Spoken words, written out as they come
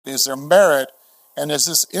Is there merit? And is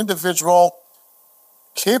this individual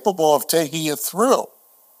capable of taking it through?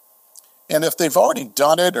 And if they've already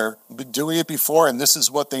done it or been doing it before, and this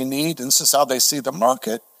is what they need, and this is how they see the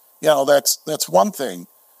market, that's one thing.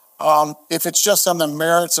 If it's just on the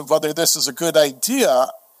merits of whether this is a good idea,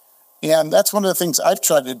 and that's one of the things I've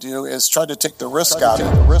tried to do is try to take the risk out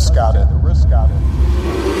of it.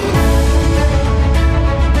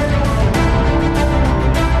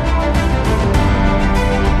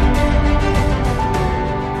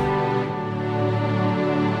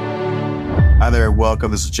 Hi there,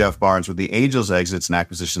 welcome. This is Jeff Barnes with the Angels, Exits, and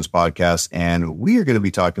Acquisitions podcast, and we are going to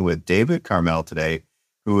be talking with David Carmell today,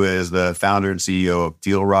 who is the founder and CEO of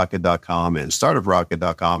DealRocket.com and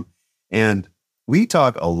StartupRocket.com. And we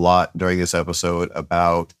talk a lot during this episode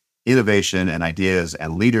about innovation and ideas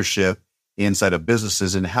and leadership inside of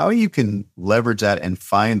businesses and how you can leverage that and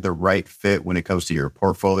find the right fit when it comes to your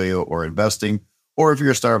portfolio or investing, or if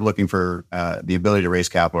you're a startup looking for the ability to raise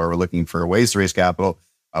capital or looking for ways to raise capital.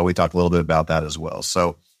 We talked a little bit about that as well.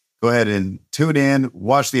 So go ahead and tune in,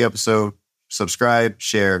 watch the episode, subscribe,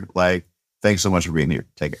 share, like. Thanks so much for being here.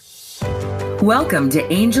 Take care. Welcome to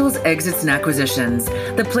Angels, Exits, and Acquisitions,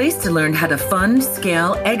 the place to learn how to fund,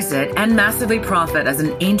 scale, exit, and massively profit as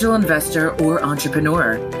an angel investor or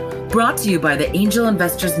entrepreneur. Brought to you by the Angel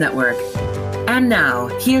Investors Network. And now,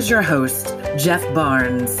 here's your host, Jeff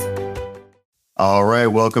Barnes. All right.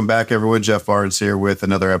 Welcome back, everyone. Jeff Barnes here with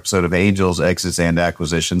another episode of Angels, Exits, and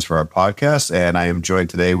Acquisitions for our podcast. And I am joined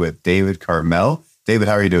today with David Carmell. David,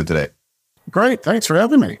 how are you doing today? Great. Thanks for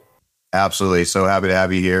having me. Absolutely. So happy to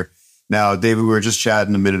have you here. Now, David, we were just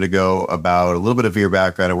chatting a minute ago about a little bit of your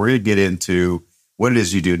background, and we're going to get into what it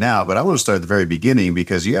is you do now. But I want to start at the very beginning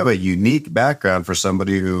because you have a unique background for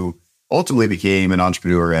somebody who ultimately became an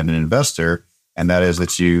entrepreneur and an investor. And that is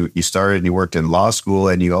that you started and you worked in law school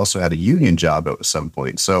and you also had a union job at some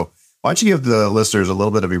point. So why don't you give the listeners a little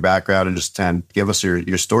bit of your background and just give us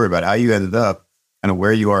your story about how you ended up and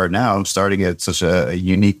where you are now, starting at such a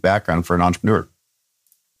unique background for an entrepreneur.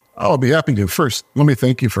 I'll be happy to. First, let me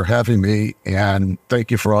thank you for having me and thank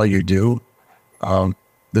you for all you do.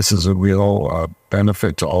 This is a real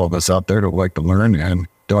benefit to all of us out there to like to learn and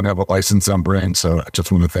don't have a license on brain. So I just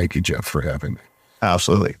want to thank you, Jeff, for having me.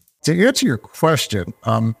 Absolutely. To answer your question,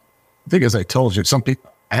 I think as I told you,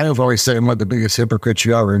 I have always said I'm one of the biggest hypocrites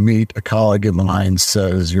you ever meet. A colleague of mine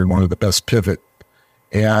says you're one of the best pivot.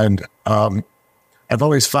 And I've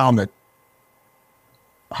always found that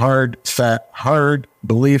hard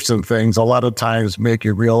beliefs and things a lot of times make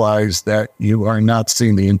you realize that you are not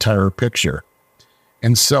seeing the entire picture.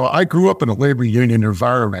 And so I grew up in a labor union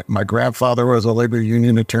environment. My grandfather was a labor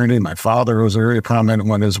union attorney. My father was a very prominent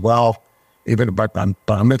one as well. Even on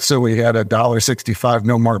bar mitzvah, we had $1.65,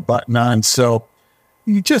 no more button on. So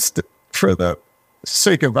you just, for the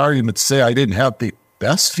sake of argument, say I didn't have the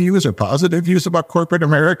best views or positive views about corporate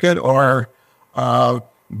America or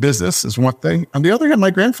business is one thing. On the other hand, my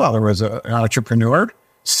grandfather was an entrepreneur.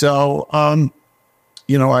 So, I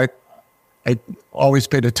always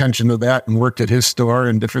paid attention to that and worked at his store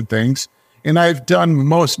and different things. And I've done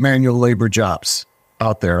most manual labor jobs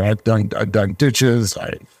out there. I've done ditches.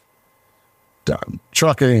 I've done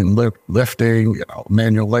trucking, lifting,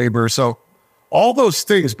 manual labor. So all those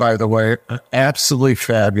things, by the way, are absolutely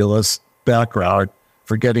fabulous background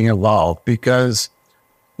for getting involved, because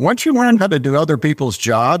once you learn how to do other people's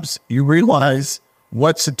jobs, you realize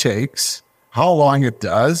what it takes, how long it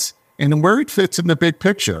does, and where it fits in the big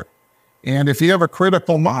picture. And if you have a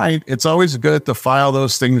critical mind, it's always good to file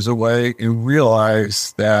those things away and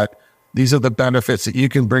realize that these are the benefits that you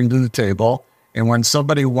can bring to the table. And when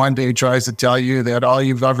somebody one day tries to tell you that all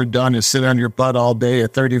you've ever done is sit on your butt all day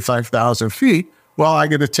at 35,000 feet, well, I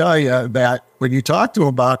got to tell you that when you talk to them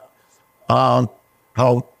about how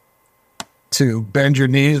to bend your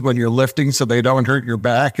knees when you're lifting so they don't hurt your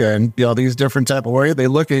back and, these different type of ways, they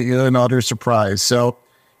look at you in utter surprise. So,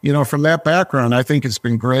 from that background, I think it's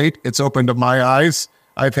been great. It's opened up my eyes.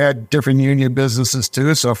 I've had different union businesses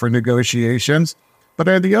too, so for negotiations. But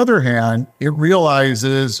on the other hand, it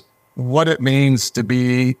realizes what it means to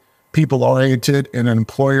be people-oriented in an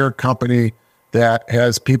employer company that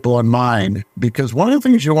has people in mind. Because one of the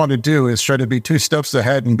things you want to do is try to be two steps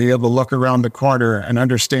ahead and be able to look around the corner and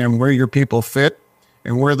understand where your people fit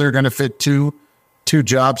and where they're going to fit two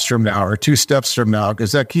jobs from now or 2 steps from now,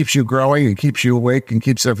 because that keeps you growing and keeps you awake and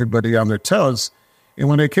keeps everybody on their toes. And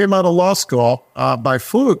when I came out of law school, by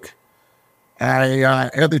fluke, I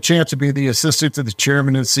had the chance to be the assistant to the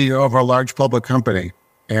chairman and CEO of our large public company.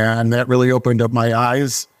 And that really opened up my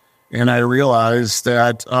eyes. And I realized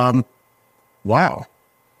that, wow,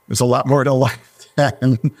 there's a lot more to life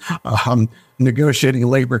than negotiating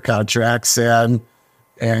labor contracts and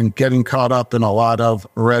getting caught up in a lot of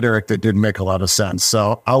rhetoric that didn't make a lot of sense.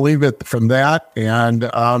 So I'll leave it from that. And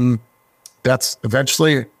that's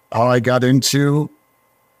eventually how I got into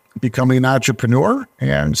becoming an entrepreneur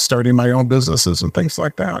and starting my own businesses and things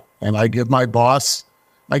like that. And I give my old boss,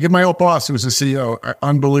 who was the CEO,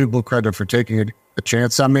 unbelievable credit for taking a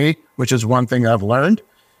chance on me, which is one thing I've learned.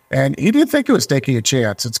 And he didn't think it was taking a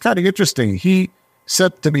chance. It's kind of interesting. He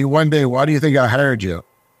said to me one day, "Why do you think I hired you?"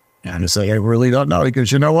 And I say, "I really don't know." He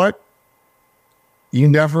goes, "You know what?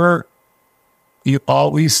 You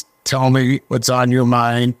always tell me what's on your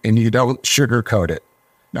mind and you don't sugarcoat it.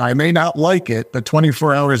 Now, I may not like it, but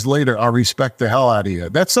 24 hours later, I'll respect the hell out of you."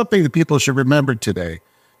 That's something that people should remember today,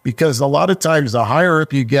 because a lot of times the higher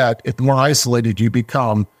up you get, the more isolated you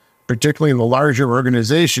become, particularly in the larger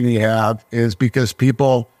organization you have, is because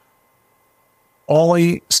people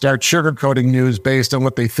only start sugarcoating news based on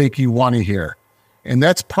what they think you want to hear. And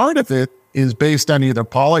that's part of it is based on either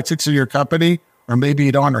politics of your company, or maybe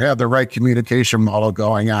you don't have the right communication model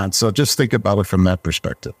going on. So just think about it from that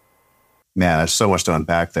perspective. Man, there's so much to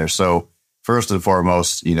unpack there. So first and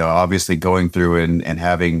foremost, obviously going through and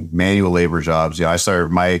having manual labor jobs. I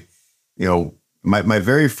started my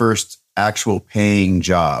very first actual paying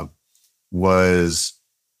job was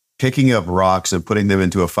picking up rocks and putting them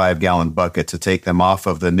into a 5-gallon bucket to take them off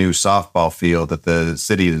of the new softball field that the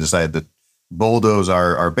city decided to bulldoze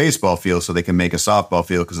our baseball field so they can make a softball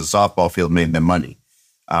field, because the softball field made them money.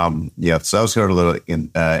 So I was sort of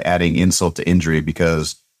adding insult to injury,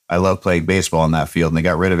 because I love playing baseball on that field, and they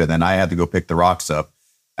got rid of it. Then I had to go pick the rocks up.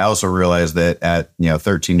 I also realized that at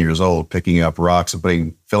 13 years old, picking up rocks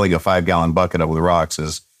and filling a 5-gallon bucket up with rocks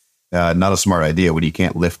is not a smart idea when you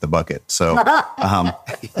can't lift the bucket. So,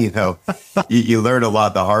 you learn a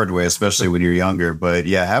lot the hard way, especially when you're younger. But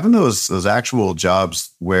yeah, having those actual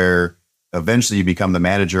jobs where eventually you become the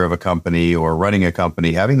manager of a company or running a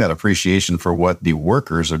company, having that appreciation for what the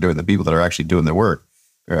workers are doing, the people that are actually doing the work,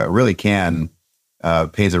 really can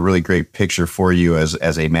paint a really great picture for you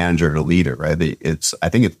as a manager and a leader, right? I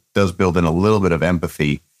think it does build in a little bit of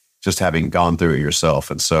empathy, just having gone through it yourself.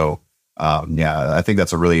 And so, I think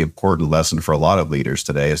that's a really important lesson for a lot of leaders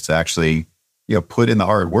today, is to actually, put in the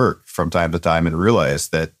hard work from time to time and realize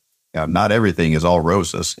that not everything is all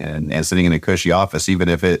roses and sitting in a cushy office, even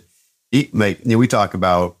if we talk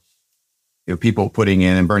about people putting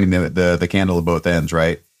in and burning the candle at both ends,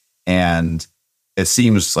 right? And it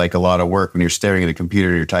seems like a lot of work when you're staring at a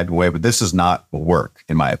computer, you're typing away, but this is not work,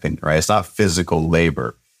 in my opinion, right? It's not physical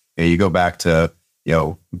labor. You go back to,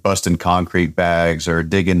 busting concrete bags or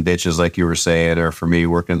digging ditches, like you were saying, or for me,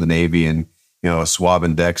 working in the Navy and,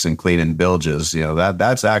 swabbing decks and cleaning bilges,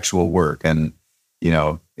 that's actual work. And,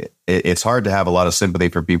 it's hard to have a lot of sympathy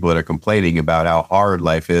for people that are complaining about how hard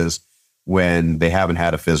life is when they haven't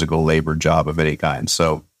had a physical labor job of any kind.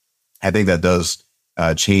 So I think that does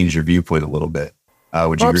change your viewpoint a little bit.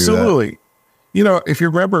 Would you agree with that? Absolutely. If you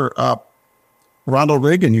remember, Ronald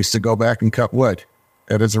Reagan used to go back and cut wood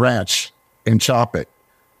at his ranch and chop it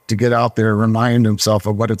to get out there and remind himself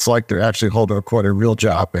of what it's like to actually hold a real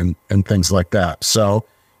job and things like that. So,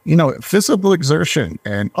 physical exertion,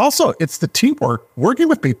 and also it's the teamwork, working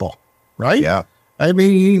with people, right? Yeah. I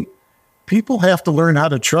mean, people have to learn how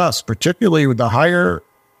to trust, particularly with the higher,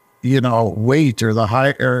 weight, or the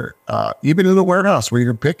higher, even in the warehouse where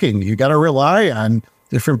you're picking, you got to rely on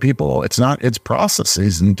different people. It's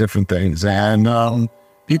processes and different things. And,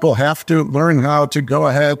 people have to learn how to go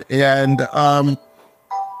ahead and,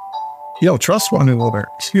 trust one another.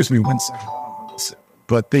 Excuse me 1 second.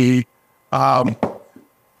 But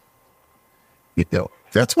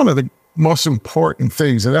that's one of the most important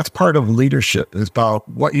things. And that's part of leadership, is about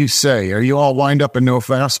what you say. Are you all wind up in no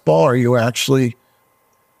fastball? Or are you actually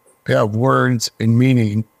have words and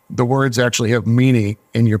meaning? The words actually have meaning,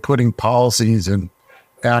 and you're putting policies and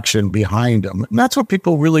action behind them. And that's what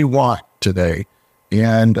people really want today.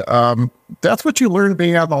 And that's what you learn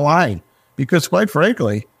being on the line, because quite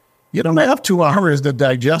frankly, you don't have 2 hours to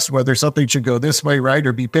digest whether something should go this way, right,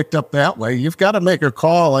 or be picked up that way. You've got to make a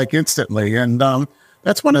call instantly. And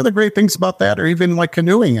that's one of the great things about that, or even like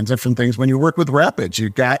canoeing and different things. When you work with rapids, you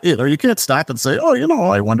can't stop and say,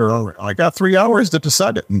 I wonder, I got 3 hours to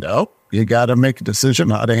decide it. No, you got to make a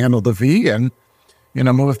decision how to handle the V and,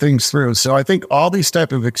 move things through. So I think all these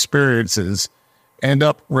type of experiences end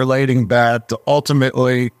up relating back to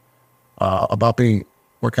ultimately about being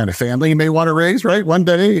what kind of family you may want to raise, right, one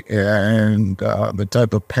day, and the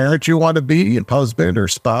type of parent you want to be, and husband or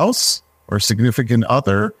spouse or significant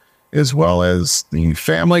other, as well as the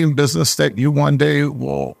family and business that you one day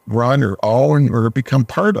will run or own or become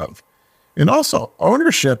part of. And also,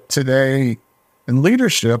 ownership today and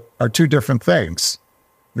leadership are two different things.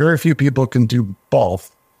 Very few people can do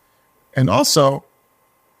both. And also,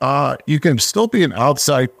 you can still be an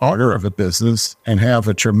outside owner of a business and have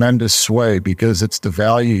a tremendous sway because it's the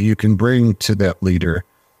value you can bring to that leader,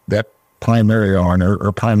 that primary owner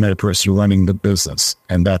or primary person running the business.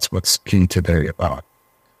 And that's what's key today about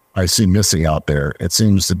I see missing out there. It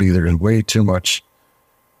seems to be there's way too much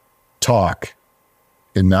talk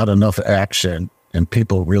and not enough action and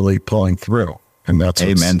people really pulling through. And that's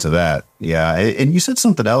amen to that. Yeah. And you said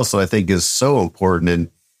something else that I think is so important.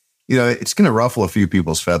 And, it's going to ruffle a few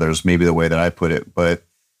people's feathers, maybe the way that I put it. But,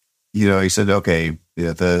 you said, okay,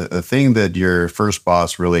 the thing that your first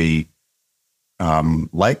boss really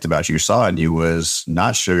liked about you, saw in you, was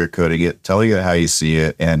not sugarcoating it, telling you how you see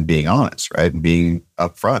it, and being honest, right? And being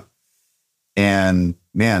upfront. And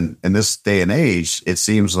man, in this day and age, it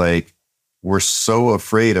seems like we're so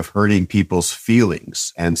afraid of hurting people's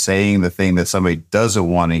feelings and saying the thing that somebody doesn't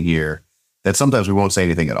want to hear that sometimes we won't say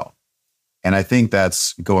anything at all. And I think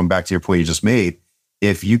that's going back to your point you just made.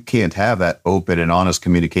 If you can't have that open and honest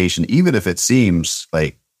communication, even if it seems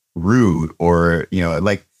like rude or,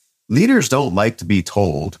 like, leaders don't like to be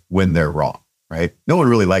told when they're wrong, right? No one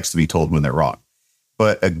really likes to be told when they're wrong.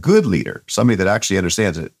 But a good leader, somebody that actually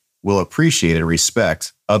understands it, will appreciate and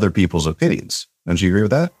respect other people's opinions. Don't you agree with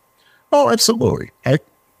that? Oh, absolutely.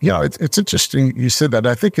 It's interesting you said that.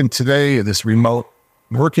 I think in today, this remote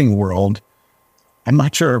working world, I'm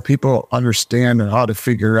not sure if people understand how to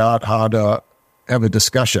figure out how to have a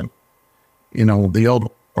discussion. The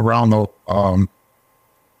old around the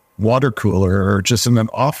water cooler or just in an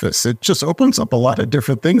office, it just opens up a lot of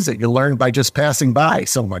different things that you learn by just passing by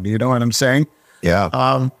someone. You know what I'm saying?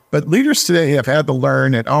 Yeah. But leaders today have had to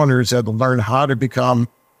learn, and owners have to learn how to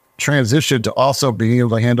transition to also being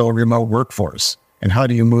able to handle a remote workforce and how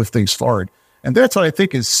do you move things forward. And that's what I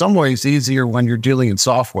think is some ways easier when you're dealing in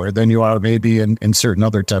software than you are maybe in certain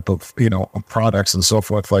other type of, products and so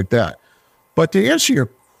forth like that. But to answer your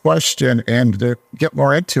question and to get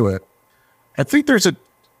more into it, I think there's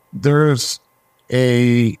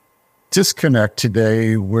a disconnect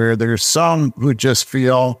today where there's some who just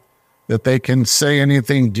feel that they can say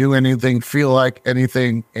anything, do anything, feel like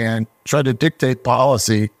anything, and try to dictate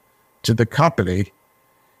policy to the company,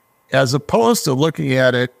 as opposed to looking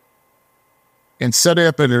at it and setting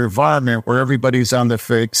up an environment where everybody's on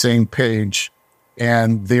the same page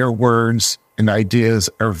and their words and ideas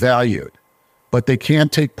are valued. But they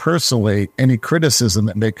can't take personally any criticism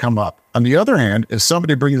that may come up. On the other hand, if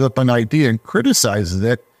somebody brings up an idea and criticizes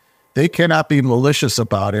it, they cannot be malicious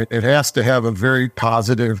about it. It has to have a very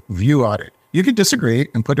positive view on it. You can disagree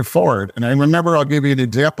and put it forward. And I remember, I'll give you an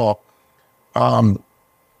example.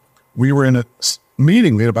 We were in a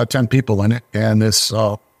meeting, we had about 10 people in it, and this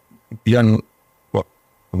young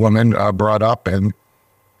woman brought up an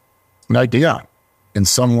idea, and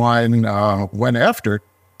someone went after it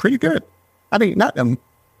pretty good. I mean, not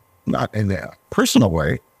in a personal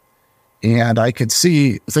way. And I could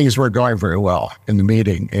see things were going very well in the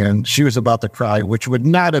meeting, and she was about to cry, which would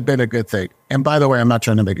not have been a good thing. And by the way, I'm not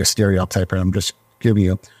trying to make a stereotype, I'm just giving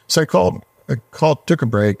you. So I called, took a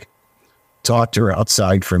break, talked to her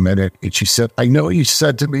outside for a minute, and she said, "I know you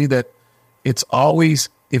said to me that it's always,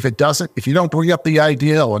 if you don't bring up the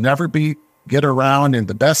idea, it'll never get around, and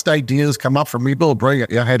the best ideas come up from people, bring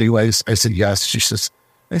it." Yeah, anyways, I said, yes.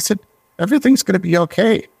 I said, everything's going to be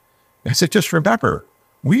okay. I said, just remember,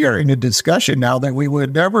 we are in a discussion now that we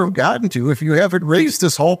would never have gotten to if you haven't raised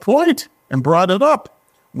this whole point and brought it up.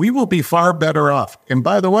 We will be far better off. And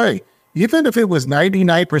by the way, even if it was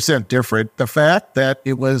 99% different, the fact that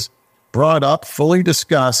it was brought up, fully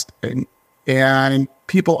discussed, and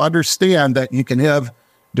people understand that you can have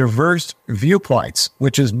diverse viewpoints,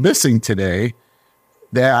 which is missing today,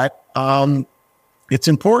 that it's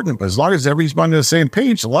important. But as long as everybody's on the same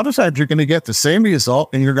page, a lot of times you're going to get the same result,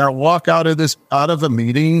 and you're going to walk out of a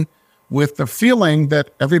meeting with the feeling that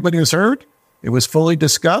everybody was heard, it was fully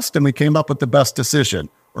discussed, and we came up with the best decision.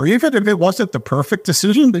 Or even if it wasn't the perfect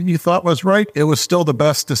decision that you thought was right, it was still the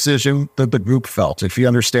best decision that the group felt, if you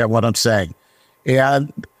understand what I'm saying.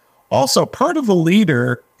 And also, part of the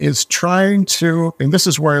leader is trying to, and this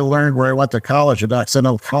is where I learned where I went to college at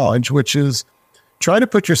Occidental College, which is try to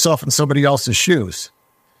put yourself in somebody else's shoes.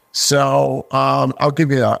 So I'll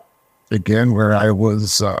give you again, where I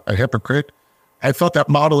was a hypocrite. I thought that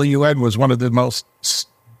Model UN was one of the most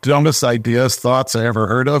dumbest thoughts I ever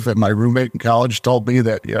heard of. And my roommate in college told me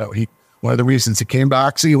that, one of the reasons he came to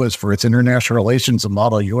Oxy was for its international relations and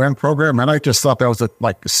Model UN program. And I just thought that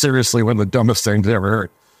was seriously one of the dumbest things I ever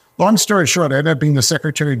heard. Long story short, I ended up being the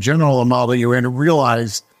Secretary General of Model UN and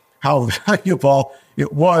realized how valuable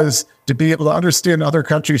it was to be able to understand other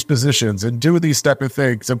countries' positions and do these type of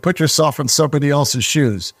things and put yourself in somebody else's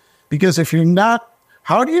shoes. Because if you're not,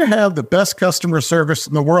 how do you have the best customer service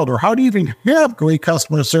in the world? Or how do you even have great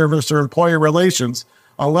customer service or employee relations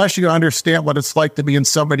unless you understand what it's like to be in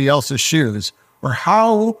somebody else's shoes? Or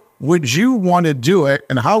how would you want to do it?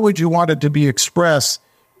 And how would you want it to be expressed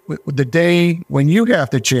the day when you have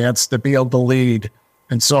the chance to be able to lead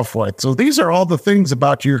and so forth? So these are all the things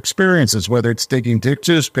about your experiences, whether it's digging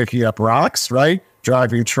ditches, picking up rocks, right?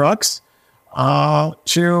 Driving trucks,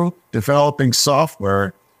 to developing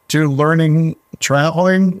software, to learning,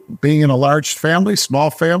 traveling, being in a large family, small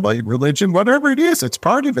family, religion, whatever it is, it's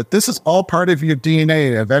part of it. This is all part of your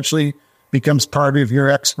DNA. It eventually becomes part of your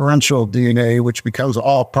experiential DNA, which becomes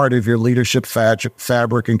all part of your leadership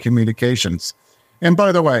fabric and communications. And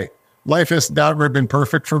by the way, life has never been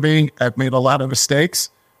perfect for me. I've made a lot of mistakes,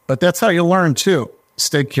 but that's how you learn too.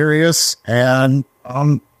 Stay curious, and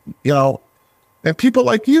and people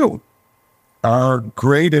like you are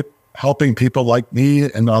great at helping people like me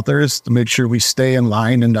and others to make sure we stay in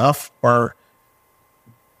line enough, or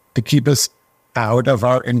to keep us out of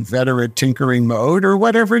our inveterate tinkering mode, or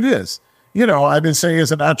whatever it is. I've been saying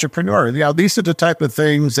as an entrepreneur, these are the type of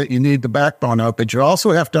things that you need the backbone of, but you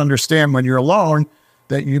also have to understand when you're alone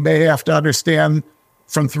that you may have to understand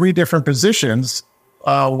from 3 different positions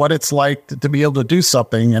what it's like to be able to do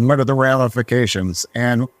something and what are the ramifications.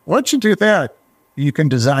 And once you do that, you can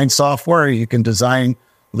design software, you can design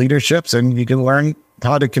leaderships, and you can learn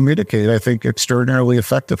how to communicate, I think, extraordinarily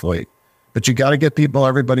effectively. But you got to get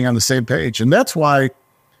everybody on the same page. And that's why,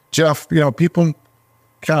 Jeff, people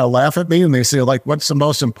kind of laugh at me and they say, like, what's the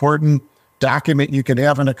most important document you can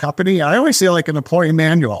have in a company? I always say, like, an employee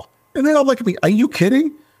manual. And they all look at me, are you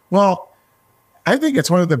kidding? Well, I think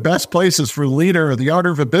it's one of the best places for a leader or the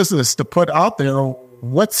owner of a business to put out there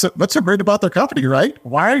what's so great about their company, right?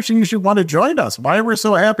 Why you should want to join us? Why we're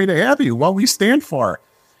so happy to have you? What we stand for.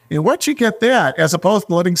 And once you get that, as opposed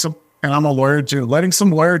to letting some, and I'm a lawyer too, letting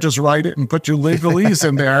some lawyer just write it and put your legalese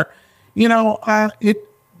in there,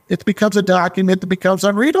 it becomes a document that becomes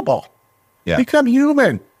unreadable. Yeah. Become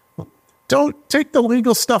human. Don't take the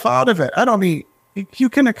legal stuff out of it. I don't mean, you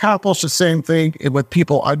can accomplish the same thing with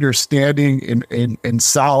people understanding in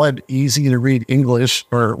solid, easy to read English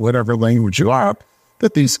or whatever language you are,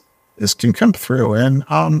 that this can come through. And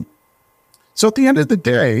so at the end of the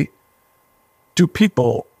day, do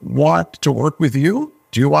people want to work with you?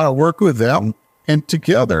 Do you want to work with them? And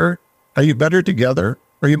together, are you better together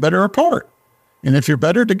or are you better apart? And if you're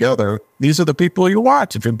better together, these are the people you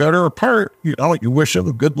want. If you're better apart, you wish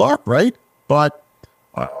them good luck, right? But,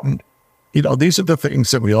 these are the things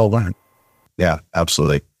that we all learn. Yeah,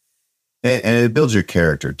 absolutely. And it builds your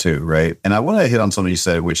character too, right? And I want to hit on something you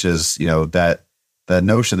said, which is, that the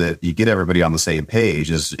notion that you get everybody on the same page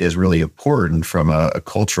is really important from a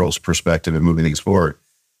cultural perspective and moving things forward.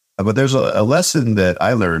 But there's a lesson that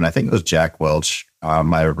I learned, I think it was Jack Welch,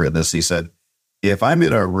 might have written this. He said, if I'm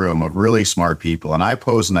in a room of really smart people and I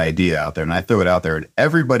pose an idea out there and I throw it out there and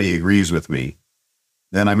everybody agrees with me,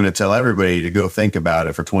 then I'm going to tell everybody to go think about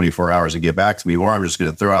it for 24 hours and get back to me, or I'm just going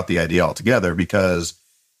to throw out the idea altogether, because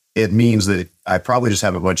it means that I probably just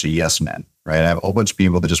have a bunch of yes men, right? I have a whole bunch of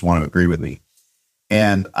people that just want to agree with me.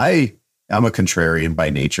 And I'm a contrarian by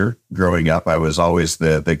nature. Growing up, I was always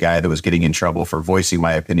the guy that was getting in trouble for voicing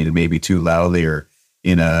my opinion maybe too loudly or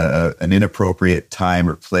in an inappropriate time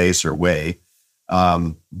or place or way.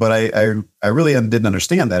 But I really didn't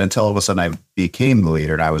understand that until all of a sudden I became the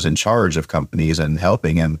leader and I was in charge of companies and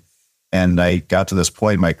helping. And I got to this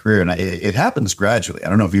point in my career, and it happens gradually. I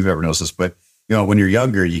don't know if you've ever noticed this, but when you're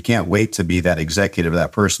younger, you can't wait to be that executive,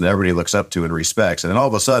 that person that everybody looks up to and respects. And then all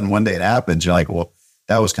of a sudden, one day it happens. You're like, well,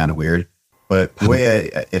 that was kind of weird. But the way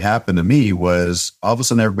it happened to me was all of a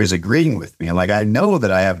sudden everybody's agreeing with me. And like, I know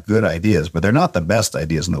that I have good ideas, but they're not the best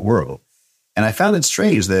ideas in the world. And I found it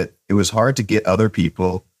strange that it was hard to get other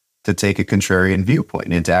people to take a contrarian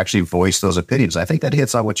viewpoint and to actually voice those opinions. I think that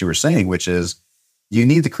hits on what you were saying, which is you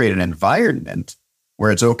need to create an environment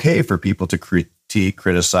where it's okay for people to critique,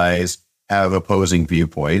 criticize, have opposing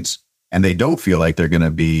viewpoints, and they don't feel like they're going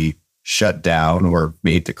to be shut down or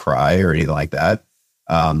made to cry or anything like that.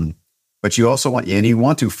 But you also want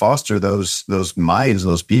to foster those minds,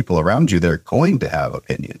 those people around you that are going to have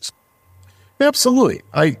opinions. Absolutely.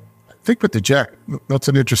 I think with the Jack, that's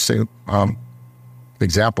an interesting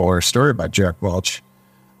example or story about Jack Welch.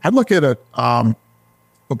 I look at it a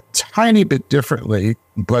tiny bit differently,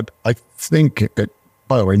 but I think it,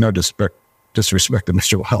 by the way, no disrespect to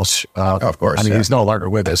Mr. Welch. Of course. I mean, he's no longer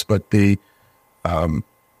with us, but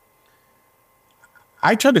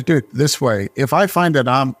I try to do it this way. If I find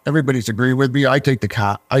that everybody's agreeing with me, I take the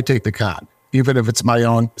con, even if it's my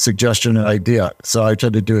own suggestion and idea. So I try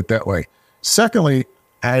to do it that way. Secondly,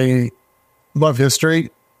 I love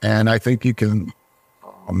history, and I think you can.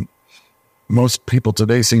 Most people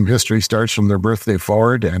today think history starts from their birthday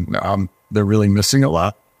forward, and they're really missing a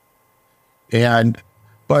lot.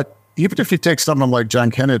 But even if you take someone like John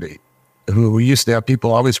Kennedy, who used to have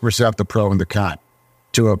people always present the pro and the con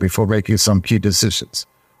to it before making some key decisions.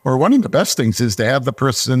 Or one of the best things is to have the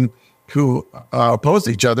person who oppose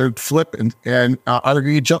each other flip and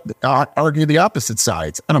argue the opposite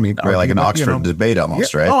sides. I don't mean argue, like an Oxford debate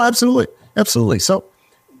almost, right? Oh, absolutely. So,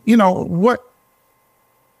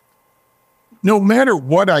 no matter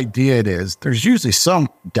what idea it is, there's usually some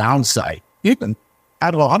downside. Even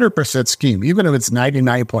out of a 100% scheme, even if it's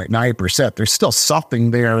 99.9%, there's still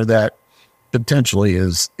something there that potentially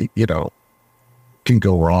is, can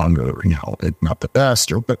go wrong, or, not the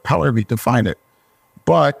best, but however you define it.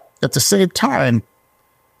 But at the same time,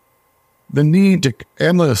 the need to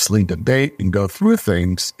endlessly debate and go through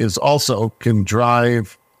things can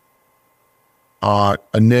drive a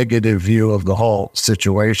negative view of the whole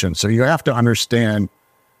situation. So you have to understand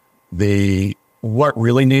what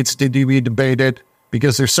really needs to be debated,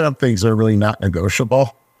 because there's some things that are really not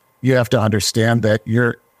negotiable. You have to understand that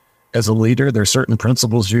as a leader, there's certain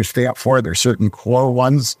principles you stand for. There's certain core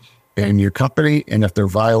ones in your company, and if they're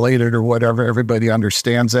violated or whatever, everybody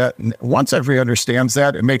understands that. And once everybody understands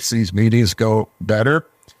that, it makes these meetings go better.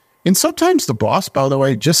 And sometimes the boss, by the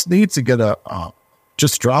way, just needs to get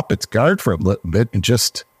just drop its guard for a little bit and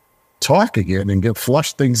just talk again and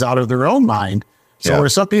flush things out of their own mind. So where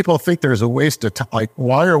some people think there's a waste of time, like,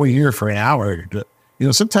 why are we here for an hour?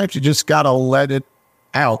 Sometimes you just got to let it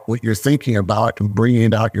out what you're thinking about and bringing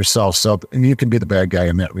it out yourself. So, and you can be the bad guy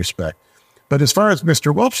in that respect. But as far as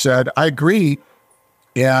Mr. Wolf said, I agree.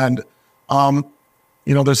 And,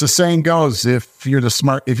 there's a saying goes, if you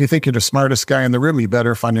think you're the smartest guy in the room, you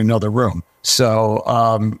better find another room. So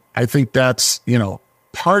I think that's,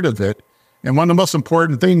 part of it. And one of the most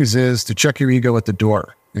important things is to check your ego at the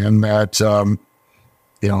door. And that,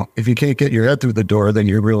 if you can't get your head through the door, then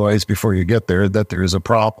you realize before you get there that there is a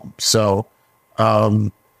problem. So,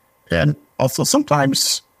 and also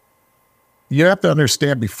sometimes you have to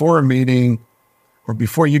understand before a meeting or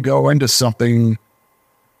before you go into something,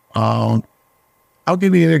 I'll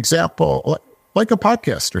give you an example, like a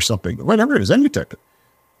podcast or something, whatever it is, any type of.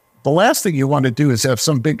 The last thing you want to do is have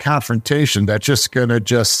some big confrontation that's just going to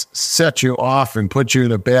just set you off and put you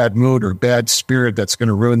in a bad mood or bad spirit that's going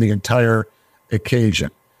to ruin the entire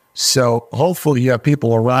occasion. So hopefully you have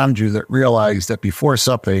people around you that realize that before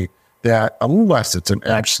something, that unless it's an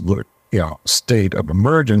absolute, state of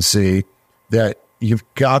emergency, that you've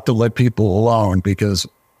got to let people alone, because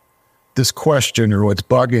this question or what's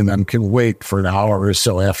bugging them can wait for an hour or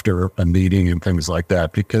so after a meeting and things like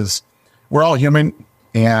that, because we're all human.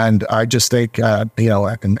 And I just think, in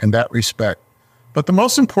that respect. But the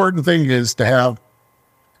most important thing is to have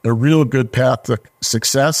a real good path to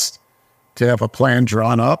success, to have a plan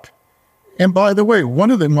drawn up. And by the way,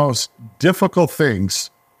 one of the most difficult things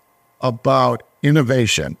about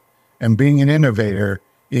innovation and being an innovator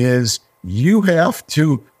is you have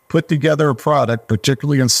to put together a product,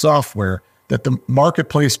 particularly in software, that the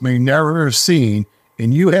marketplace may never have seen.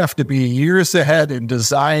 And you have to be years ahead in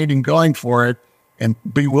design and going for it, and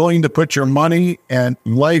be willing to put your money and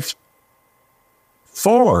life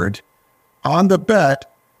forward on the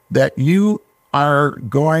bet that you are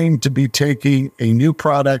going to be taking a new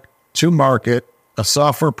product to market, a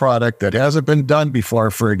software product that hasn't been done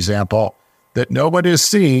before, for example, that nobody has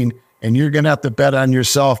seen, and you're going to have to bet on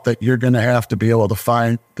yourself that you're going to have to be able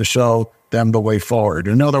to show them the way forward.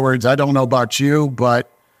 In other words, I don't know about you,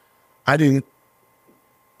 but I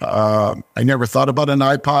never thought about an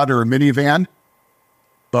iPod or a minivan.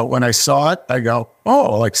 But when I saw it, I go,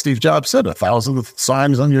 oh, like Steve Jobs said, 1,000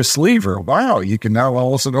 signs on your sleeve, or wow, you can now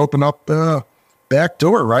also open up the back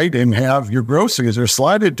door, right, and have your groceries or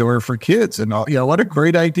sliding door for kids. And what a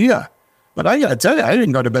great idea. But I got to tell you, I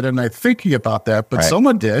didn't go to bed at night thinking about that, but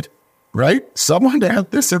someone did, right? Someone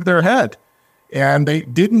had this in their head, and they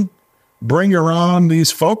didn't bring around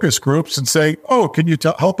these focus groups and say, oh, can you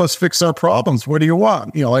help us fix our problems? What do you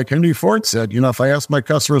want? Like Henry Ford said, if I asked my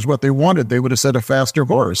customers what they wanted, they would have said a faster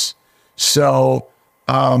horse. So,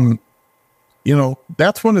 that's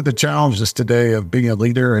one of the challenges today of being a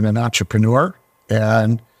leader and an entrepreneur,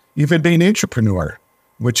 and even being an entrepreneur,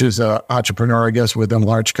 which is an entrepreneur, I guess, within a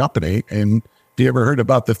large company. And if you ever heard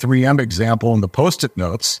about the 3M example in the Post-it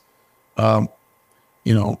notes, the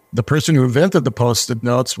person who invented the Post-it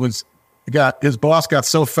notes was his boss got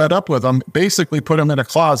so fed up with him, basically put him in a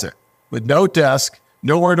closet with no desk,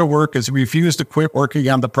 nowhere to work, as he refused to quit working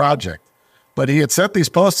on the project. But he had sent these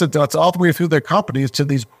Post-it notes all the way through their companies to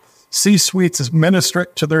these C-suites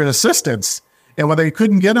to their assistants. And when they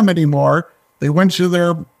couldn't get them anymore, they went to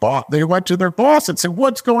their boss and said,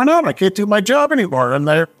 "What's going on? I can't do my job anymore." And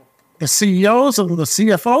the CEOs and the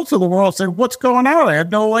CFOs of the world said, "What's going on? I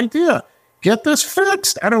had no idea. Get this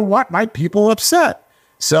fixed. I don't want my people upset."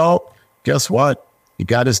 So guess what? He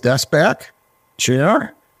got his desk back,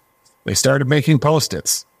 chair. They started making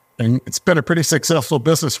Post-its. And it's been a pretty successful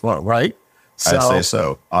business for him, right? So, I'd say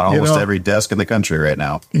so. On almost every desk in the country right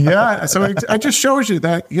now. Yeah. So it just shows you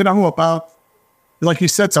that, about, like you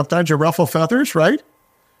said, sometimes you ruffle feathers, right?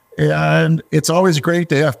 And it's always great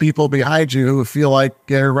to have people behind you who feel like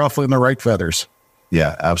they're ruffling the right feathers.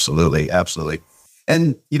 Yeah, absolutely. Absolutely.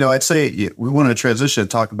 And, I'd say we want to transition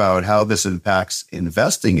and talk about how this impacts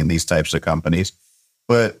investing in these types of companies.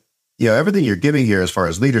 But, everything you're giving here as far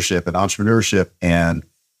as leadership and entrepreneurship and,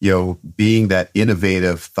 being that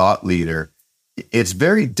innovative thought leader, it's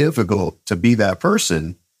very difficult to be that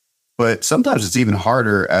person. But sometimes it's even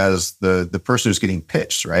harder as the person who's getting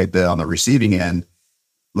pitched, right? On the receiving end,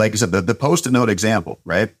 like I said, the Post-it note example,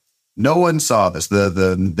 right? No one saw this,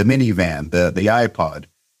 the minivan, the iPod.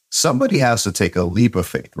 Somebody has to take a leap of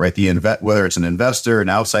faith, right? Whether it's an investor, an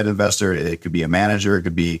outside investor, it could be a manager, it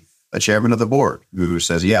could be a chairman of the board who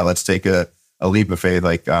says, "Yeah, let's take a leap of faith."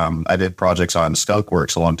 Like I did projects on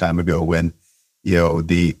Skunkworks a long time ago when,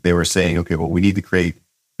 they were saying, okay, well, we need to create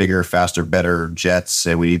bigger, faster, better jets,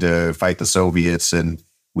 and we need to fight the Soviets, and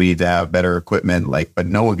we need to have better equipment. But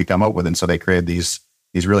no one could come up with it, and so they created these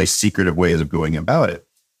really secretive ways of going about it.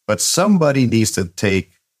 But somebody needs to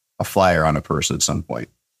take a flyer on a person at some point.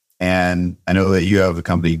 And I know that you have a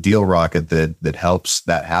company, Deal Rocket, that helps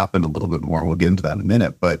that happen a little bit more. We'll get into that in a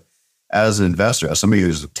minute. But as an investor, as somebody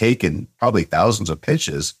who's taken probably thousands of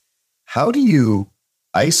pitches, how do you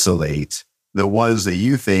isolate the ones that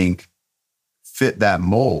you think fit that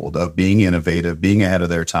mold of being innovative, being ahead of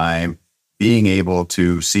their time, being able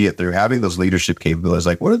to see it through, having those leadership capabilities?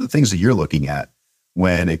 Like, what are the things that you're looking at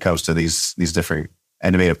when it comes to these different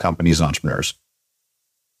innovative companies and entrepreneurs?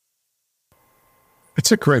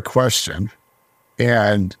 It's a great question.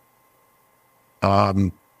 And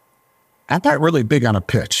I'm not really big on a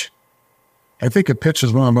pitch. I think a pitch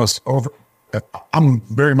is one of the most I'm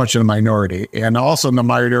very much in a minority, and also in the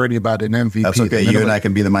minority about an MVP. That's okay. You and I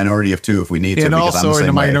can be the minority of two if we need to. And also in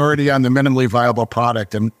the minority on the minimally viable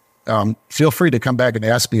product. And feel free to come back and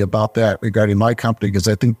ask me about that regarding my company, because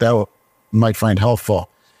I think that might find helpful.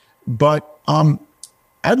 But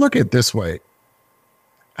I look at it this way.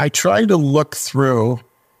 I try to look through,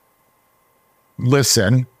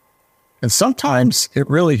 listen, and sometimes it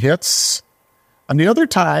really hits. And the other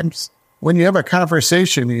times, when you have a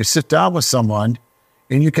conversation, you sit down with someone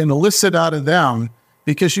and you can elicit out of them,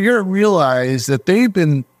 because you're going to realize that they've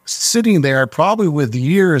been sitting there probably with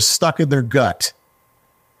years stuck in their gut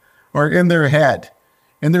or in their head.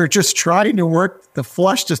 And they're just trying to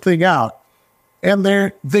flush this thing out. And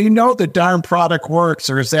they know the darn product works,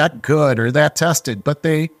 or is that good or that tested, but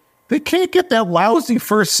they can't get that lousy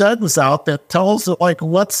first sentence out that tells it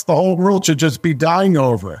what's the whole world should just be dying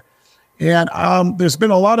over. And there's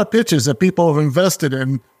been a lot of pitches that people have invested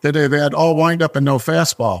in that they've had all wind up in no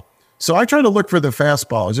fastball. So I try to look for the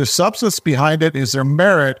fastball. Is there substance behind it? Is there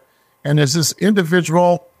merit? And is this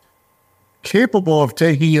individual capable of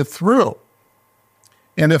taking it through?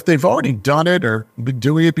 And if they've already done it or been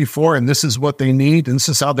doing it before, and this is what they need, and this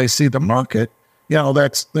is how they see the market,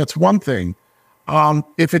 that's one thing.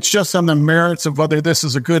 If it's just on the merits of whether this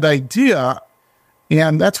is a good idea,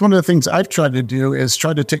 and that's one of the things I've tried to do, is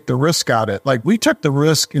try to take the risk out of it. Like, we took the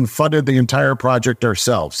risk and funded the entire project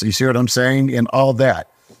ourselves. You see what I'm saying? And all that.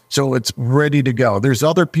 So it's ready to go. There's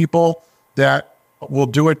other people that will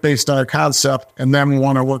do it based on a concept and then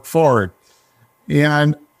want to work forward.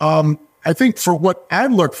 And I think for what I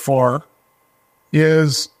look for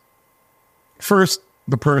is, first,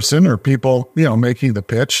 the person or people, making the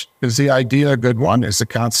pitch. Is the idea a good one? Is the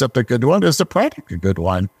concept a good one? Is the product a good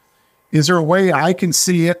one? Is there a way I can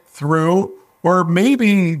see it through? Or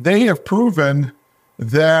maybe they have proven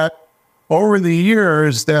that over the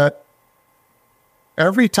years that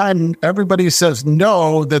every time everybody says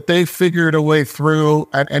no, that they figured a way through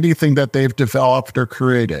at anything that they've developed or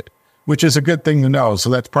created, which is a good thing to know. So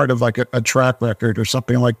that's part of like a track record or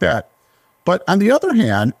something like that. But on the other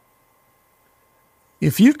hand,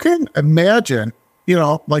 if you can imagine,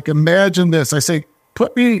 imagine this. I say,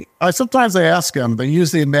 sometimes I ask them, they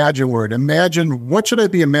use the imagine word. Imagine, what should I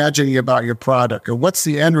be imagining about your product, or what's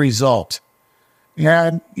the end result?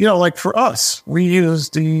 And, like for us,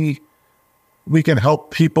 we can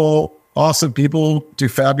help people, awesome people do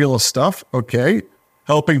fabulous stuff. Okay.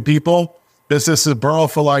 Helping people, businesses borrow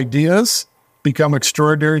full ideas, become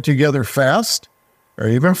extraordinary together fast. Or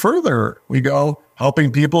even further, we go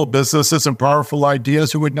helping people, businesses, and powerful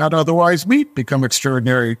ideas who would not otherwise meet become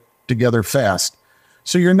extraordinary together fast.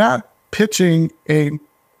 So you're not pitching a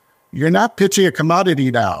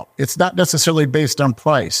commodity now. It's not necessarily based on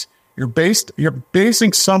price. You're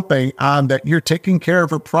basing something on that you're taking care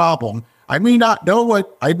of a problem. I may not know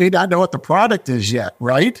what the product is yet,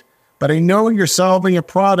 right? But I know you're solving a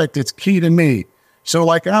product. It's key to me. So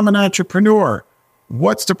like I'm an entrepreneur.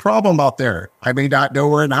 What's the problem out there? I may not know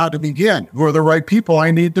where and how to begin. Who are the right people I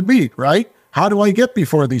need to meet, right? How do I get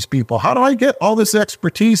before these people? How do I get all this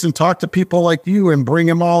expertise and talk to people like you and bring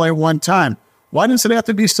them all at one time? Why does it have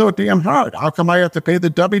to be so damn hard? How come I have to pay the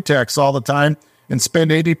W tax all the time and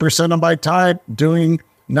spend 80% of my time doing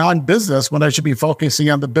non-business when I should be focusing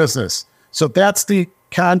on the business? So that's the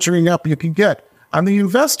conjuring up you can get. On the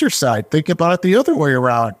investor side, think about it the other way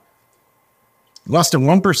around. Less than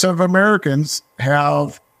 1% of Americans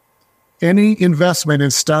have any investment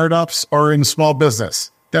in startups or in small business.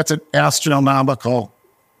 That's an astronomical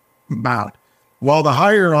amount. While the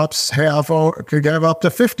higher ups could have up to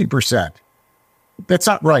 50%. That's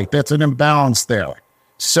not right. That's an imbalance there.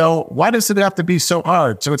 So why does it have to be so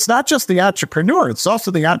hard? So it's not just the entrepreneur. It's also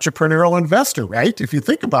the entrepreneurial investor, right? If you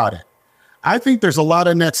think about it. I think there's a lot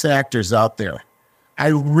of net actors out there. I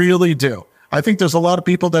really do. I think there's a lot of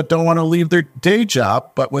people that don't want to leave their day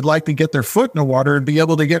job, but would like to get their foot in the water and be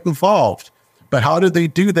able to get involved. But how do they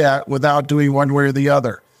do that without doing one way or the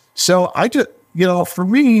other? So for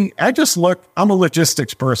me, I'm a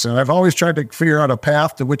logistics person. I've always tried to figure out a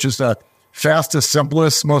path to which is the fastest,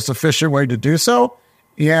 simplest, most efficient way to do so.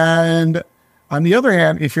 And on the other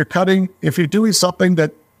hand, if you're taking 2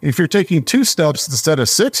 steps instead of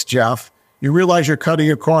 6, Jeff, you realize you're cutting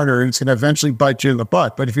a corner and it's going to eventually bite you in the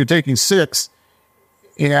butt. But if you're taking 6,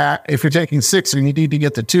 and you need to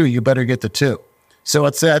get to 2, you better get to 2. So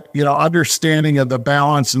it's that, understanding of the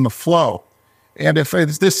balance and the flow. And if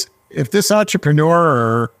this entrepreneur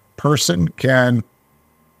or person can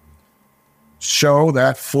show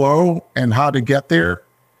that flow and how to get there,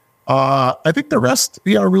 I think the rest,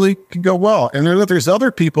 really can go well. And then there's other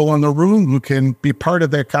people in the room who can be part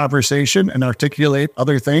of that conversation and articulate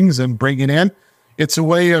other things and bring it in. It's a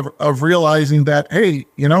way of realizing that, hey,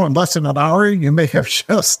 in less than an hour, you may have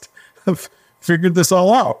just figured this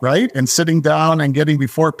all out, right? And sitting down and getting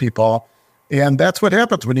before people. And that's what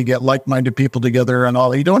happens when you get like-minded people together and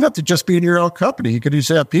all. You don't have to just be in your own company. You could just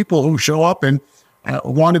have people who show up and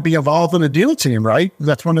want to be involved in a deal team, right?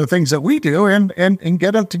 That's one of the things that we do and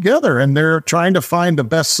get them together. And they're trying to find the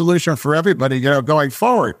best solution for everybody, going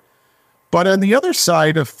forward. But on the other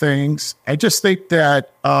side of things, I just think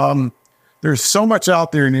that there's so much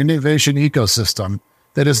out there in the innovation ecosystem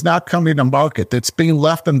that is not coming to market, that's being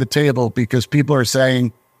left on the table because people are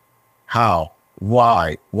saying, how?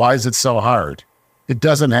 Why? Why is it so hard? It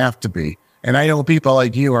doesn't have to be. And I know people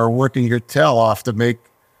like you are working your tail off to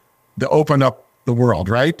open up the world,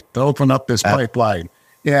 right? To open up this pipeline.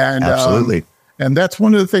 And absolutely. And that's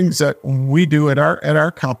one of the things that we do at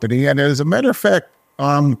our company. And as a matter of fact,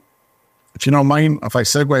 if you don't mind, if I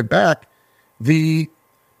segue back, the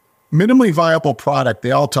minimally viable product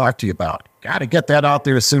they all talk to you about, got to get that out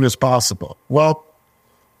there as soon as possible. Well,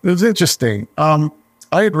 it was interesting.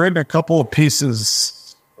 I had written a couple of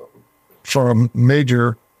pieces for a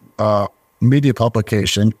major media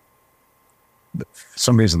publication. For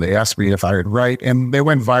some reason they asked me if I would write, and they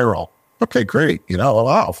went viral. Okay, great.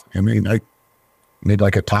 Wow. I mean, I made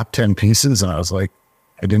like a top 10 pieces, and I was like,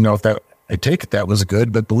 I didn't know I take it that was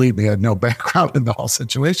good, but believe me, I had no background in the whole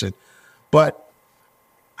situation. But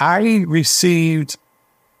I received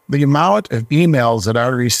the amount of emails that I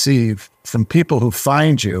received from people who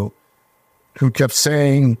find you, who kept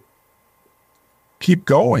saying, keep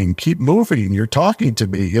going, keep moving. You're talking to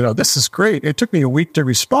me. This is great. It took me a week to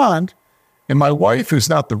respond. And my wife, who's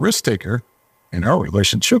not the risk taker in our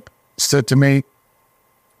relationship, said to me,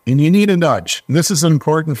 and you need a nudge. And this is an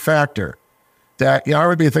important factor that,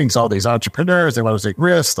 everybody thinks all these entrepreneurs, they want to take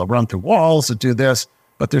risks, they'll run through walls and do this.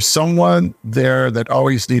 But there's someone there that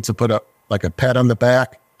always needs to put a pat on the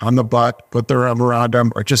back, on the butt, put their arm around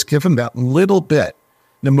them, or just give them that little bit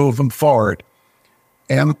to move them forward.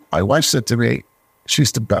 And my wife said to me,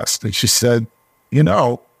 she's the best. And she said,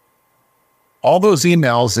 all those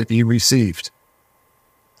emails that you received,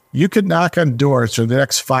 you could knock on doors for the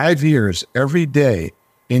next 5 years every day,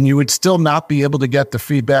 and you would still not be able to get the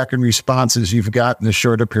feedback and responses you've got in a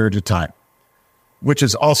shorter period of time. which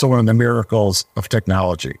is also one of the miracles of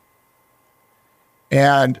technology.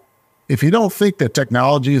 And if you don't think that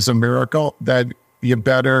technology is a miracle, then you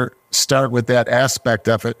better start with that aspect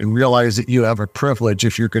of it and realize that you have a privilege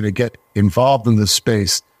if you're going to get involved in this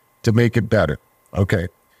space to make it better. Okay.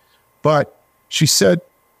 But she said,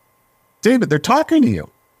 David, they're talking to you.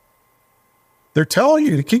 They're telling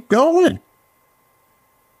you to keep going.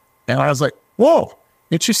 And I was like, whoa.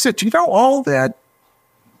 And she said, you know, all that,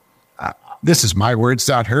 this is my words,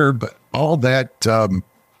 not her, but all that,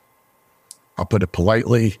 I'll put it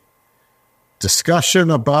politely,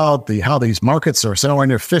 discussion about how these markets are so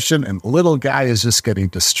inefficient and the little guy is just getting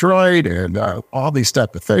destroyed and all these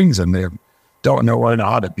type of things. And they don't know where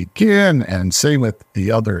how to begin. And same with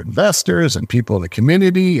the other investors and people in the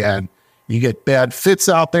community. And you get bad fits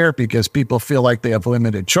out there because people feel like they have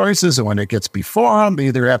limited choices. And when it gets before them, they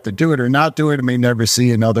either have to do it or not do it and may never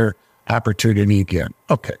see another opportunity again.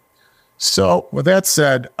 Okay. So with that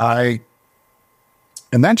said, and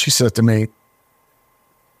then she said to me,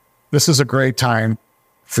 this is a great time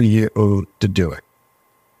for you to do it.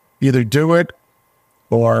 Either do it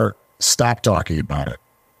or stop talking about it.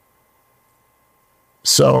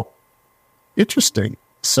 So, interesting.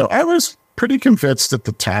 So I was pretty convinced at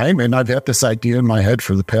the time, and I've had this idea in my head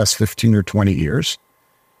for the past 15 or 20 years.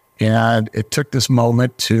 And it took this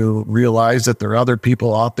moment to realize that there are other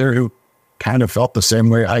people out there who kind of felt the same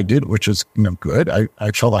way I did, which is good. I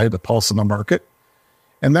felt I had the pulse in the market.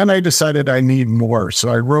 And then I decided I need more. So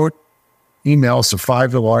I wrote emails to 5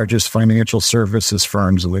 of the largest financial services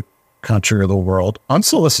firms in the country or the world,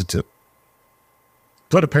 unsolicited.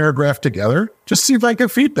 Put a paragraph together, just see if I get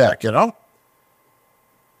feedback,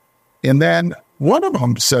 And then one of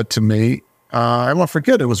them said to me, I won't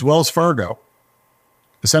forget, it was Wells Fargo.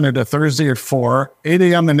 I sent it a Thursday at 4, 8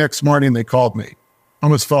 a.m. the next morning, they called me. I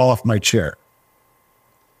almost fell off my chair.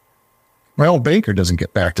 My old banker doesn't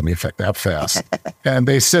get back to me that fast. And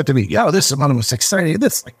they said to me, this is one of the most exciting,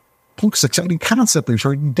 most exciting concept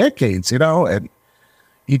for decades, and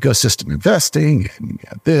ecosystem investing and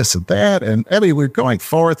this and that. And we're going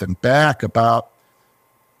forth and back about,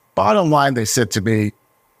 bottom line, they said to me,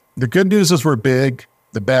 the good news is we're big,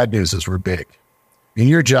 the bad news is we're big. And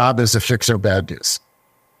your job is to fix our bad news.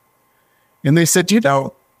 And they said, you've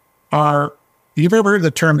ever heard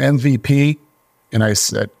the term MVP? And I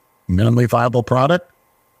said, minimally viable product?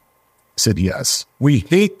 I said, yes. We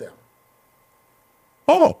hate them.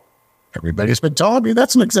 Oh, everybody's been telling me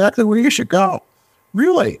that's exactly where you should go.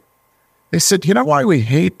 Really? They said, you know why we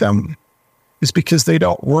hate them? Is because they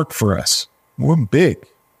don't work for us. We're big.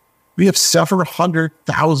 We have several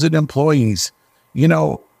 100,000 employees.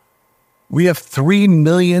 We have 3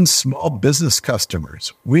 million small business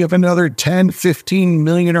customers. We have another 10, 15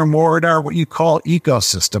 million or more in our what you call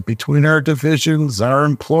ecosystem between our divisions, our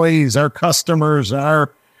employees, our customers,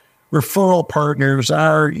 our referral partners,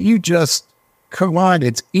 come on,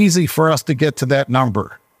 it's easy for us to get to that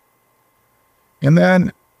number. And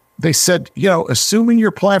then they said, assuming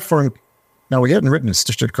your platform, now we hadn't written a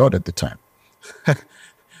stitched code at the time,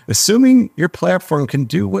 assuming your platform can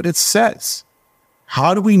do what it says,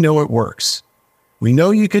 how do we know it works? We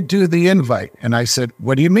know you could do the invite. And I said,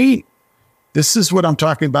 what do you mean? This is what I'm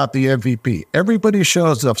talking about, the MVP. Everybody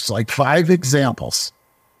shows us like 5 examples.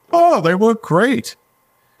 Oh, they look great.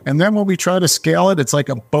 And then when we try to scale it, it's like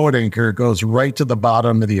a boat anchor. It goes right to the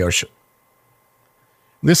bottom of the ocean.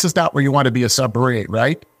 This is not where you want to be a submarine,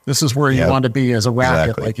 right? This is where you want to be as a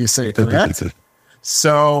rocket, like you say, correct?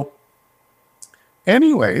 So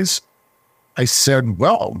anyways, I said,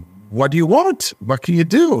 well, what do you want? What can you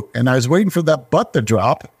do? And I was waiting for that butt to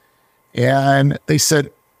drop. And they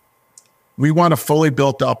said, we want a fully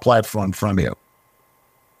built out platform from you.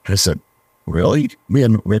 I said, really? We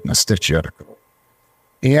hadn't written a stitch article.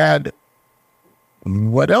 And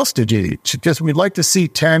what else did you need? Because we'd like to see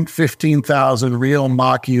 10, 15,000 real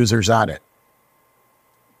mock users on it.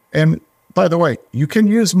 And by the way, you can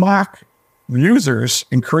use mock users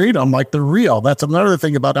and create them like they're real. That's another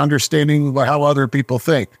thing about understanding how other people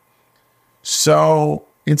think. So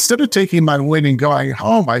instead of taking my win and going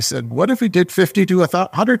home, I said, what if we did 50 to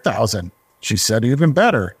 100,000? She said, even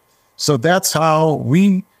better. So that's how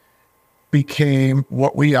we became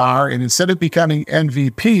what we are. And instead of becoming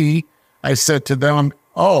MVP, I said to them,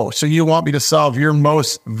 oh, so you want me to solve your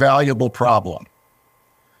most valuable problem?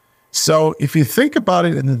 So if you think about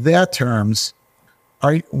it in that terms,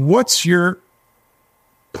 what's your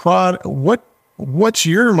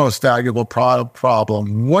most valuable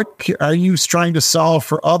problem? What are you trying to solve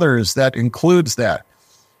for others that includes that?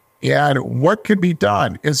 And what could be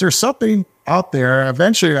done? Is there something out there?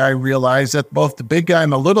 Eventually, I realized that both the big guy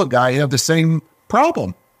and the little guy have the same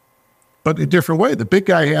problem. but a different way. The big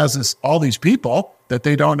guy has all these people that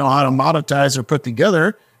they don't know how to monetize or put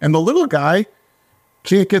together. And the little guy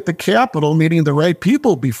can't get the capital, meaning the right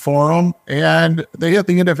people before them. And they have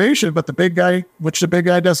the innovation, but the big guy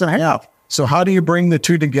doesn't have. So how do you bring the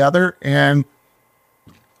two together and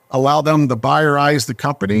allow them to buyerize the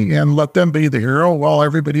company and let them be the hero while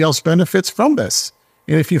everybody else benefits from this?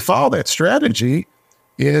 And if you follow that strategy,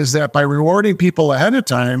 is that by rewarding people ahead of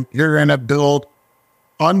time, you're going to build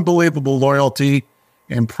unbelievable loyalty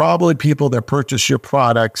and probably people that purchase your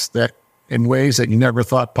products that in ways that you never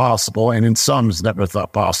thought possible, and in some never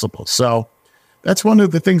thought possible. So that's one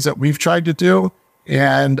of the things that we've tried to do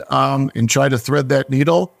and try to thread that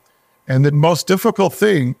needle. And the most difficult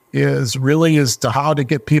thing is to how to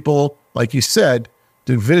get people, like you said,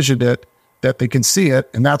 to vision it, that they can see it.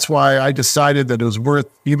 And that's why I decided that it was worth,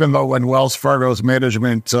 even though when Wells Fargo's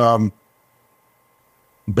management,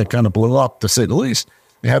 they kind of blew up, to say the least,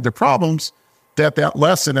 they had their problems, that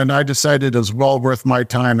lesson. And I decided it was well worth my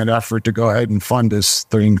time and effort to go ahead and fund this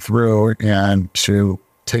thing through and to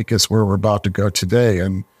take us where we're about to go today.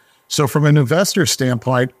 And so from an investor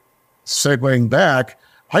standpoint, segueing back,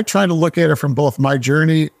 I try to look at it from both my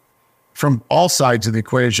journey, from all sides of the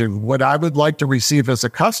equation. What I would like to receive as a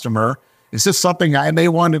customer, is this something I may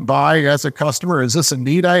want to buy as a customer? Is this a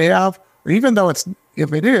need I have? Or even though if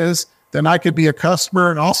it is, then I could be a customer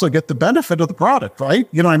and also get the benefit of the product, right?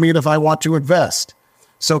 You know what I mean? If I want to invest.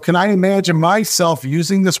 So can I imagine myself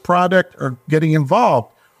using this product or getting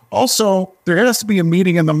involved? Also, there has to be a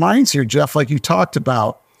meeting in the minds here, Jeff, like you talked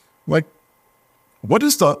about. Like, what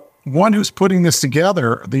does the one who's putting this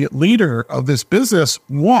together, the leader of this business,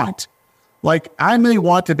 want? Like, I may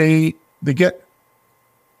want to get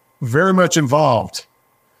very much involved.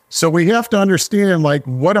 So we have to understand, like,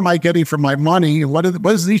 what am I getting for my money? What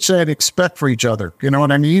does each side expect for each other? You know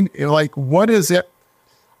what I mean? Like, what is it?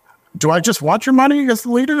 Do I just want your money as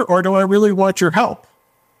the leader, or do I really want your help?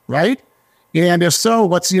 Right? And if so,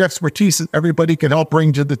 what's the expertise that everybody can help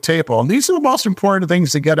bring to the table? And these are the most important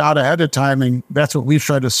things to get out ahead of time. And that's what we've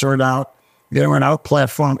tried to sort out, in our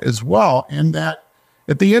platform as well. And that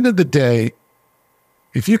at the end of the day,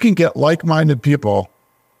 if you can get like-minded people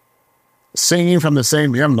singing from the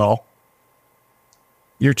same hymnal,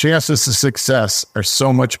 your chances of success are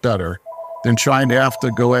so much better than trying to have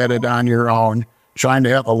to go at it on your own, trying to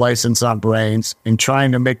have a license on brains, and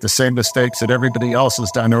trying to make the same mistakes that everybody else has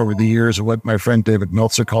done over the years, or what my friend David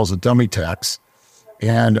Meltzer calls a dummy tax.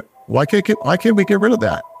 And why can't we get rid of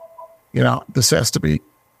that?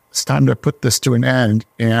 It's time to put this to an end.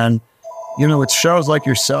 And, it shows like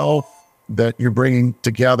yourself that you're bringing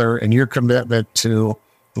together, and your commitment to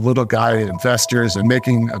the little guy investors and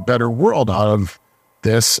making a better world out of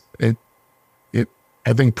this, it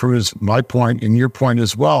I think proves my point and your point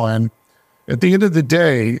as well. And at the end of the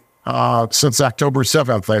day, since October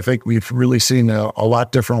 7th, I think we've really seen a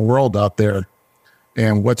lot different world out there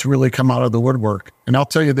and what's really come out of the woodwork. And I'll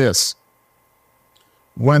tell you this,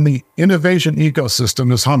 when the innovation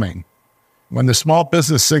ecosystem is humming, when the small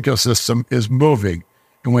business ecosystem is moving,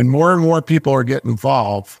 and when more and more people are getting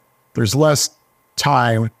involved, there's less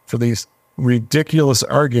time for these ridiculous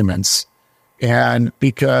arguments. And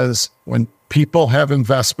because when people have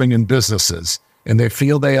investment in businesses and they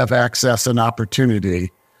feel they have access and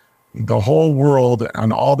opportunity, the whole world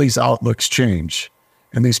and all these outlooks change.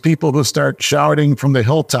 And these people who start shouting from the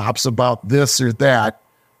hilltops about this or that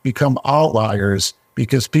become outliers,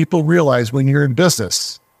 because people realize when you're in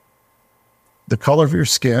business, the color of your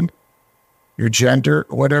skin, your gender,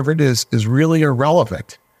 whatever it is really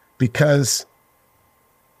irrelevant, because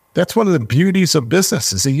that's one of the beauties of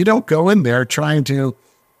businesses. And you don't go in there trying to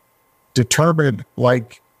determine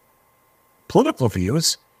like political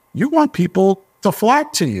views. You want people to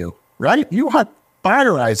flock to you, right? You want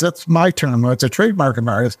buyerize. That's my term. It's a trademark of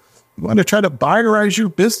ours. You want to try to buyerize your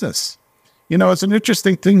business. It's an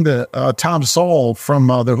interesting thing that Tom Sowell from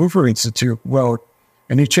the Hoover Institute wrote,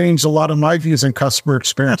 and he changed a lot of my views on customer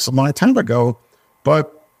experience a long time ago.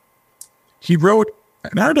 But he wrote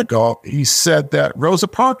an article. He said that Rosa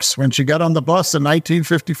Parks, when she got on the bus in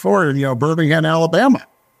 1954 in Birmingham, Alabama,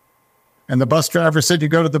 and the bus driver said, "You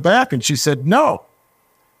go to the back," and she said, "No."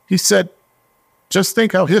 He said, "Just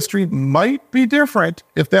think how history might be different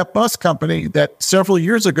if that bus company that several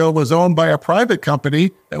years ago was owned by a private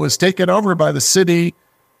company that was taken over by the city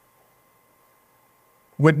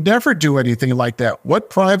would never do anything like that. What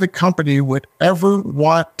private company would ever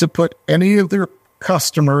want to put any of their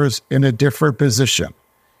customers in a different position,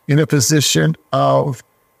 in a position of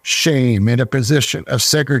shame, in a position of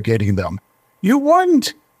segregating them? You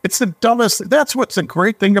wouldn't. It's the dumbest. That's what's the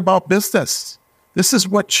great thing about business. This is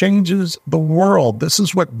what changes the world. This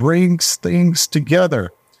is what brings things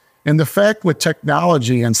together. And the fact with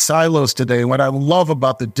technology and silos today, what I love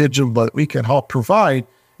about the digital that we can help provide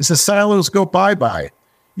is the silos go bye-bye.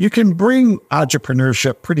 You can bring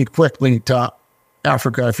entrepreneurship pretty quickly to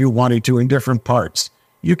Africa if you wanted to in different parts.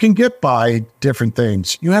 You can get by different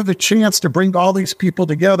things. You have the chance to bring all these people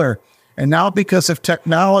together. And now because of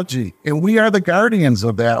technology, and we are the guardians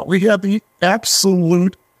of that, we have the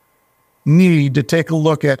absolute need to take a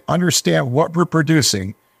look at, understand what we're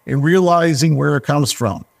producing and realizing where it comes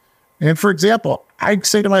from. And for example, I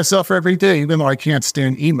say to myself every day, even though I can't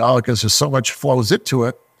stand email because there's so much flows into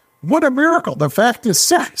it, what a miracle. The fact is,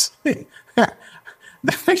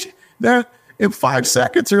 that in 5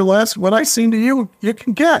 seconds or less, what I send to you, you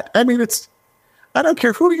can get. I mean, I don't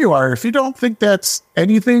care who you are. If you don't think that's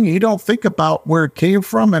anything, you don't think about where it came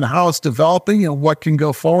from and how it's developing and what can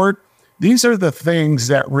go forward. These are the things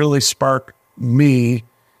that really spark me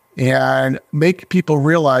and make people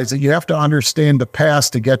realize that you have to understand the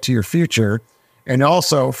past to get to your future. And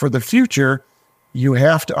also for the future, you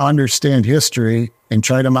have to understand history and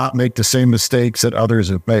try to not make the same mistakes that others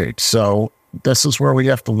have made. So this is where we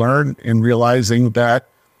have to learn in realizing that,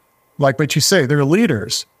 like what you say, they're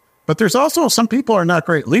leaders. But there's also some people are not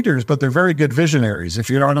great leaders, but they're very good visionaries, if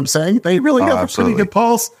you know what I'm saying. They really have absolutely. A pretty good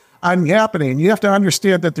pulse on happening. You have to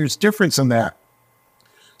understand that there's difference in that.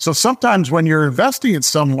 So sometimes when you're investing in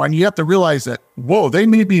someone, you have to realize that, whoa, they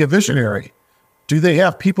may be a visionary. Do they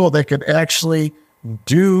have people that can actually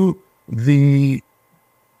do the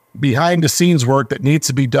behind the scenes work that needs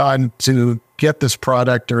to be done to get this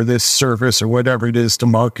product or this service or whatever it is to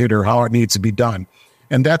market or how it needs to be done?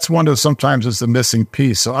 And that's one of sometimes is the missing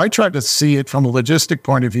piece. So I try to see it from a logistic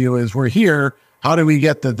point of view is we're here, how do we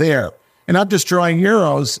get to there? And I'm just drawing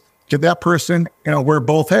arrows. Can that person, wear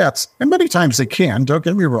both hats? And many times they can, don't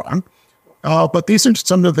get me wrong. But these are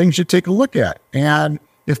some of the things you take a look at. And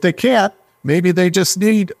if they can't, maybe they just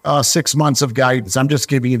need 6 months of guidance. I'm just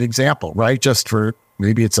giving you an example, right? Just for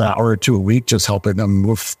maybe it's an hour or two a week, just helping them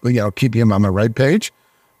with, keeping them on the right page.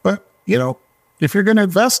 But, if you're going to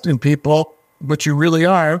invest in people, which you really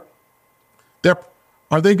are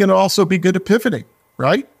they going to also be good at pivoting,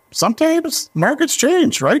 right? Sometimes markets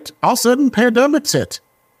change, right? All of a sudden pandemics hit.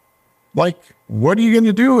 Like, what are you going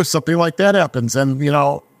to do if something like that happens? And,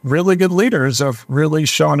 really good leaders have really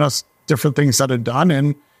shown us different things that are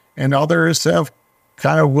done and others have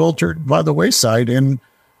kind of wilted by the wayside. And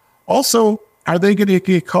also, are they going to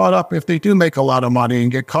get caught up if they do make a lot of money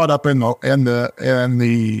and get caught up in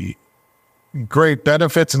the great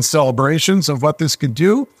benefits and celebrations of what this could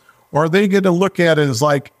do? Or are they going to look at it as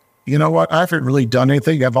like, you know what, I haven't really done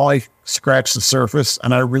anything. I've only scratched the surface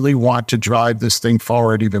and I really want to drive this thing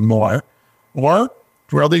forward even more. Or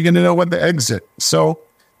are they going to know when to exit? So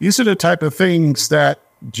these are the type of things that,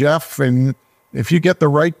 Jeff, and if you get the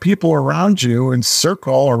right people around you and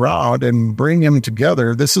circle around and bring them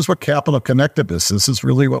together, this is what capital connectedness is. This is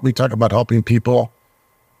really what we talk about, helping people,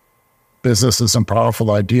 businesses, and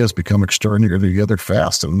powerful ideas become extraordinary together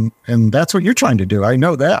fast. And that's what you're trying to do. I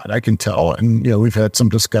know that. I can tell. And, we've had some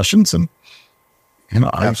discussions and,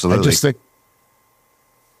 absolutely. I just think.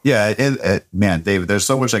 Yeah. Man, David, there's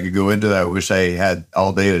so much I could go into that. I wish I had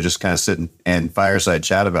all day to just kind of sit and fireside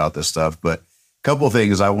chat about this stuff. But a couple of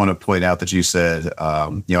things I want to point out that you said,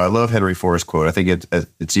 I love Henry Ford's quote. I think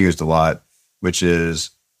it's used a lot, which is,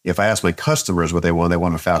 if I ask my customers what they want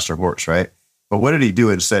a faster horse, right? But what did he do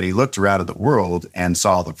instead? He looked around at the world and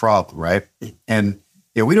saw the problem, right? And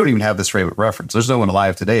we don't even have this frame of reference. There's no one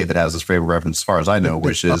alive today that has this frame of reference, as far as I know,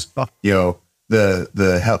 which is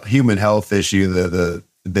the human health issue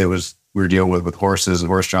we were dealing with horses and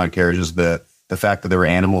horse-drawn carriages, the fact that there were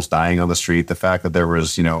animals dying on the street, the fact that there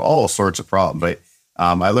was all sorts of problems. But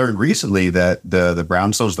I learned recently that the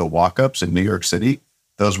brownstones, the walk-ups in New York City,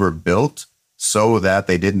 those were built so that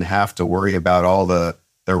they didn't have to worry about all the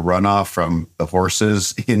runoff from the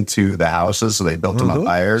horses into the houses. So they built them up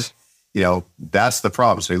higher. That's the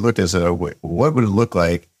problem. So he looked and said, what would it look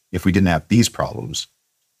like if we didn't have these problems?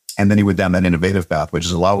 And then he went down that innovative path, which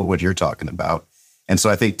is a lot of what you're talking about. And so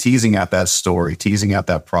I think teasing out that story, teasing out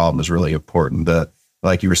that problem is really important.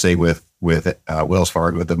 Like you were saying with Wells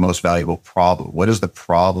Fargo, with the most valuable problem. What is the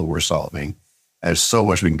problem we're solving? There's so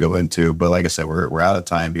much we can go into, but like I said, we're out of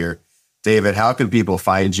time here. David, how can people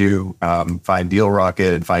find you, find Deal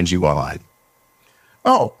Rocket, and find you online?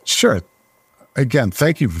 Oh, sure. Again,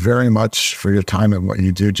 thank you very much for your time and what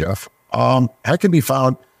you do, Jeff. I can be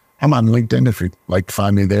found, I'm on LinkedIn. If you'd like to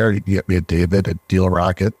find me there, you can get me at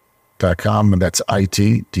david@dealrocket.com, and that's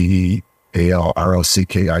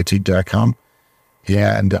ITDEALROCKIT.com.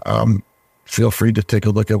 And feel free to take a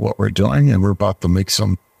look at what we're doing. And we're about to make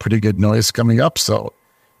some pretty good noise coming up. So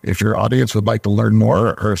if your audience would like to learn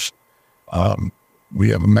more, or if, we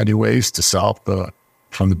have many ways to solve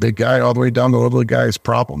from the big guy all the way down to the little guy's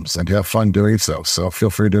problems and have fun doing so. So feel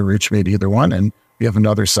free to reach me at either one. And we have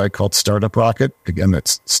another site called Startup Rocket. Again,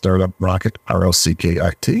 that's startuprocket,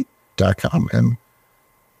 ROCKIT.com. And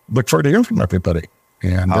look forward to hearing from everybody.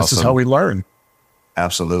 And this is how we learn.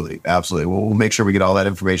 Absolutely. Absolutely. We'll make sure we get all that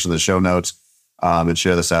information in the show notes and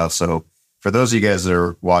share this out. So for those of you guys that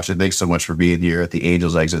are watching, thanks so much for being here at the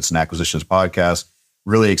Angels, Exits, and Acquisitions podcast.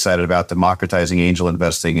 Really excited about democratizing angel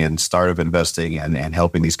investing and startup investing and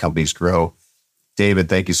helping these companies grow. David,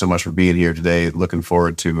 thank you so much for being here today. Looking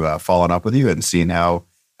forward to following up with you and seeing how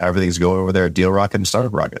everything's going over there at Deal Rocket and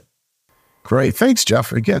Startup Rocket. Great. Thanks,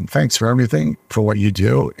 Jeff. Again, thanks for everything, for what you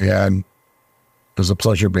do. And it was a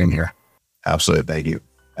pleasure being here. Absolutely. Thank you.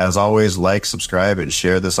 As always, like, subscribe, and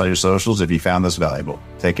share this on your socials if you found this valuable.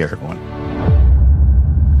 Take care, everyone.